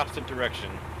going the opposite direction.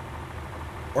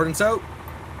 Ordnance out.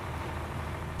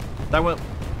 That went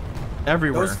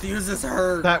everywhere. Those fuses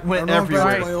hurt. That went I don't know if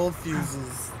everywhere. those are my old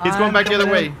fuses. He's going I'm back the other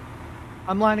coming way. in.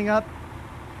 I'm lining up.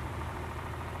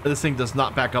 This thing does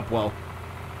not back up well.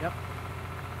 Yep.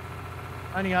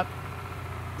 Lining up.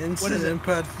 Instant is it?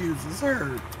 impact fuses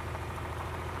hurt.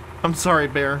 I'm sorry,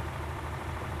 Bear.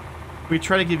 We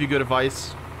try to give you good advice.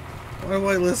 Why do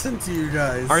I listen to you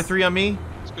guys? R3 on me.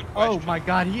 It's a good Oh question. my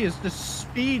god, he is the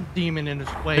speed demon in his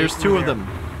way. There's through 2 of there. them.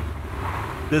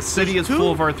 This city There's is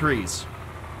full two? of R3s.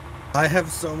 I have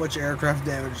so much aircraft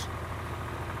damage.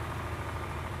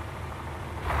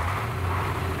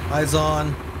 Eyes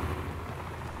on.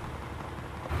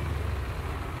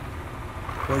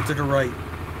 Go to the right.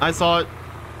 I saw it.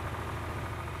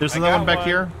 There's I another got one back one.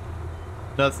 here.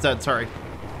 No, it's dead. Sorry.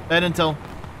 Bad intel.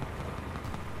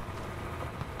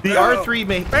 The Oh. R3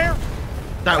 mate. Bear!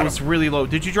 That was really low.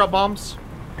 Did you drop bombs?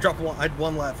 Drop one. I had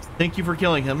one left. Thank you for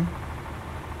killing him.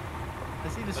 I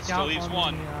see the That scout still leaves on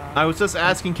one. The, I was just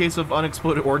asking in case of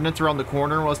unexploded ordnance around the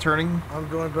corner while I was turning. I'm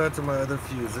going back to my other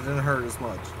fuse. It didn't hurt as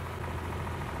much.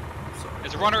 I'm sorry.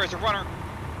 It's a runner. It's a runner.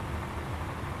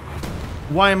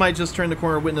 Why am I just turning the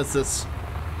corner to witness this?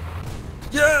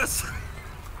 Yes!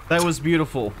 That was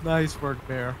beautiful. nice work,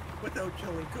 Bear. Without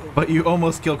killing Kobe. But you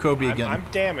almost killed Kobe again. I'm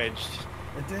damaged.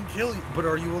 It didn't kill you. But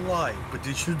are you alive? But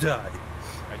did you die?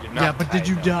 I did not. Yeah, but did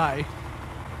you though. die?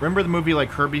 Remember the movie like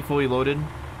Herbie Fully Loaded?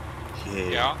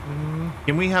 Yeah.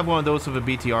 Can we have one of those with a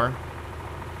BTR?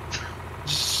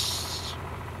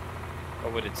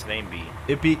 What would its name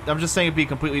be? I'm just saying it'd be a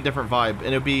completely different vibe, and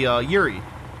it'd be Yuri.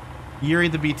 Yuri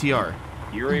the BTR.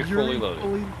 Yuri fully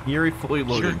loaded. Yuri Fully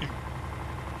Loaded.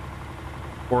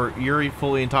 Or Yuri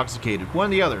Fully Intoxicated. One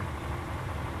or the other.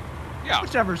 Yeah.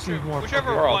 Whichever seems more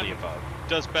Whichever Or all one the above.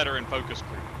 does better in focus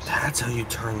groups. That's how you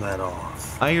turn that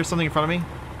off. I hear something in front of me.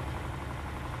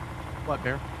 What,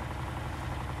 Bear?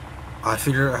 I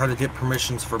figured out how to get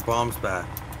permissions for bombs back.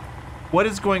 What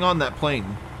is going on that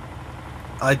plane?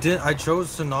 I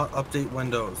chose to not update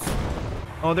Windows.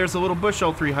 Oh, there's a little bush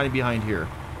L3 hiding behind here.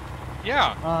 Yeah.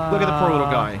 Look at the poor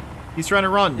little guy. He's trying to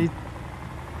run.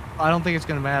 I don't think it's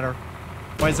gonna matter.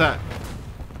 Why is that?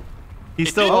 He's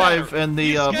It still did alive, matter. and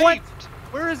He the escaped. What?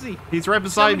 Where is he? he's right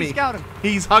beside Somebody me. scout him.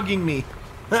 He's hugging me.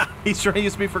 He's trying to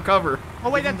use me for cover.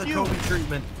 Oh wait, Give him that's the you. Kobe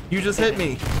treatment. You just hit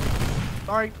me.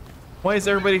 Sorry. Why is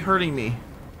everybody hurting me?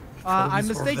 I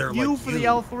Kobe's over mistake there you like for the you.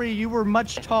 L3. You were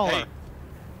much taller. Hey,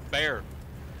 Bear.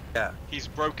 Yeah. He's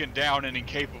broken down and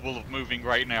incapable of moving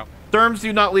right now. Sturms,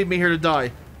 do not leave me here to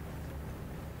die.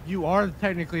 You are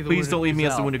technically the Please don't leave me as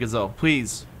the gazelle. wounded gazelle.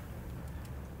 Please.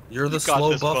 You're the You got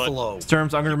slow this, bud. buffalo. Sturms,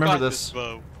 I'm gonna You remember got this.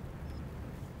 Bo.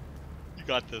 You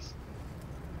got this.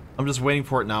 I'm just waiting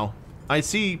for it now. I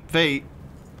see Fate.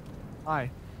 Hi.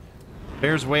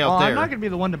 Bear's way Oh, out there. I'm not gonna be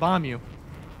the one to bomb you.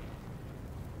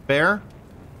 Bear?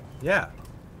 Yeah.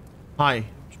 Hi.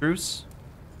 Truce?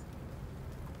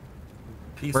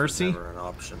 Peace Mercy? was never an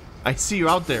option. I see you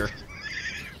out there.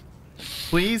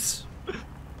 Please?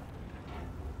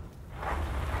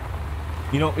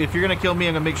 You know, if you're gonna kill me,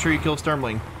 I'm gonna make sure you kill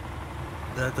Sturmling.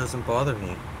 That doesn't bother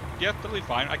me. Yep, that'll be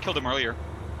fine. I killed him earlier.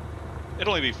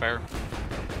 It'll only be fair.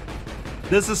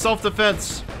 This is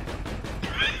self-defense.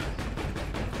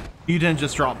 You didn't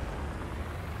just drop.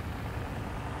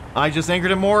 I just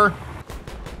angered him more.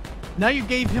 Now you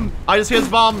gave him. I just hit his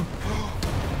bomb.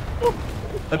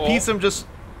 Appease him just.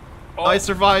 I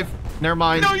survive. Never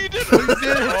mind. No, you didn't. You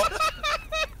did it.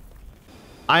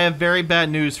 I have very bad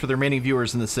news for the remaining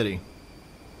viewers in the city.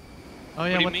 Oh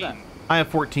yeah, What do you what's mean? that? I have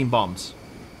 14 bombs.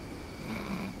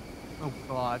 Oh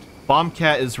god.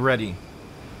 Bombcat is ready.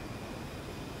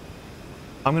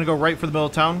 I'm gonna go right for the middle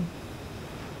of town.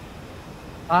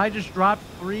 I just dropped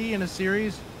 3 in a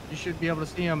series. You should be able to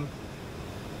see them.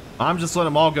 I'm just letting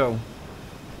them all go.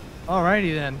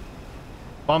 Alrighty then.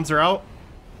 Bombs are out.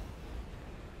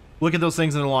 Look at those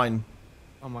things in a line.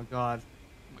 Oh my god.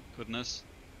 My goodness.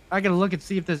 I gotta look and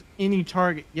see if there's any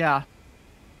target. Yeah.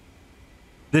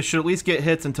 This should at least get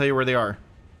hits and tell you where they are.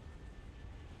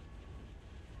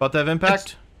 About to have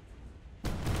impact?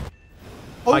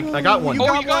 I got one. You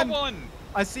Oh, you got one.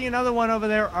 I see another one over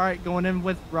there. Alright, going in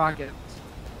with rockets.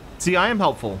 See, I am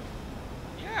helpful.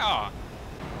 Yeah.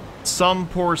 Some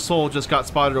poor soul just got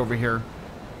spotted over here.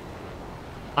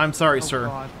 I'm sorry, Oh, sir.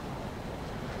 God.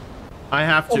 I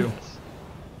have to. Oh.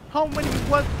 How many?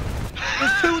 What?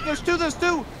 There's two. There's two. There's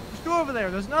two. There's two over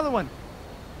there. There's another one.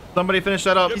 Somebody finish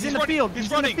that up. He's in He's the running. field. He's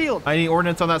He's in running. the field. I need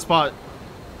ordnance on that spot.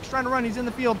 He's trying to run. He's in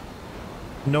the field.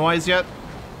 No eyes yet?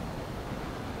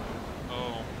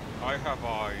 Oh, I have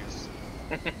eyes.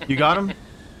 You got him?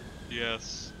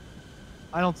 Yes.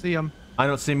 I don't see him. I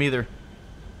don't see him either.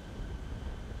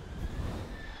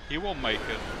 He will make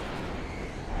it.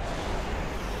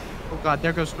 Oh God,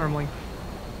 there goes Stormling.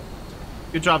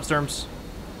 Good job, Sturms.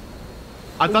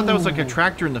 I thought that was like a Ooh.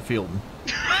 tractor in the field.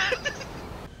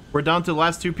 We're down to the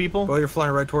last 2 people. Well, you're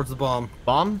flying right towards the bomb.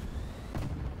 Bomb?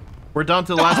 We're down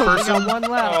to the last We person. got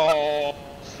one left. Oh,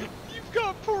 you've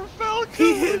got poor Falcon.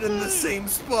 He hit in the same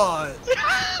spot.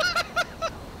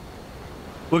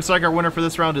 Looks like our winner for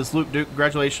this round is Luke Duke.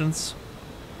 Congratulations.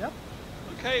 Yep.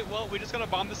 Okay, well, we just gotta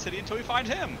bomb the city until we find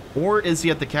him. Or is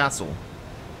he at the castle?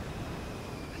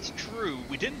 That's true.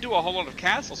 We didn't do a whole lot of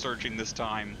castle searching this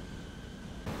time.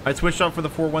 I switched out for the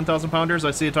 4 1,000 pounders.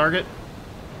 I see a target.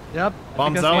 Yep. I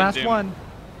Bombs think that's out. the last Dude. one.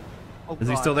 Oh, Is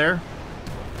he God. still there?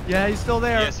 Yeah, he's still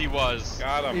there. Yes, he was.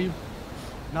 Got him. He-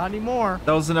 Not anymore.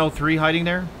 That was an L3 hiding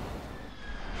there?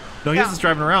 No, he Yeah. was just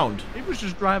driving around. He was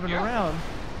just driving Yeah. around.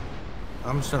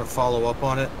 I'm just gonna follow up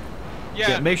on it.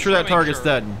 Yeah, make sure just that make target's sure.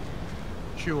 dead.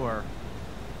 Sure.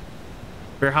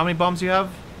 Bear, how many bombs do you have?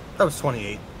 That was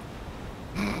 28.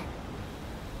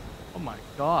 Oh my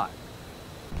God.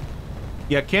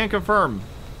 Yeah, can confirm.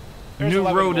 There's New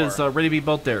 11 road more. is ready to be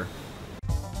built there.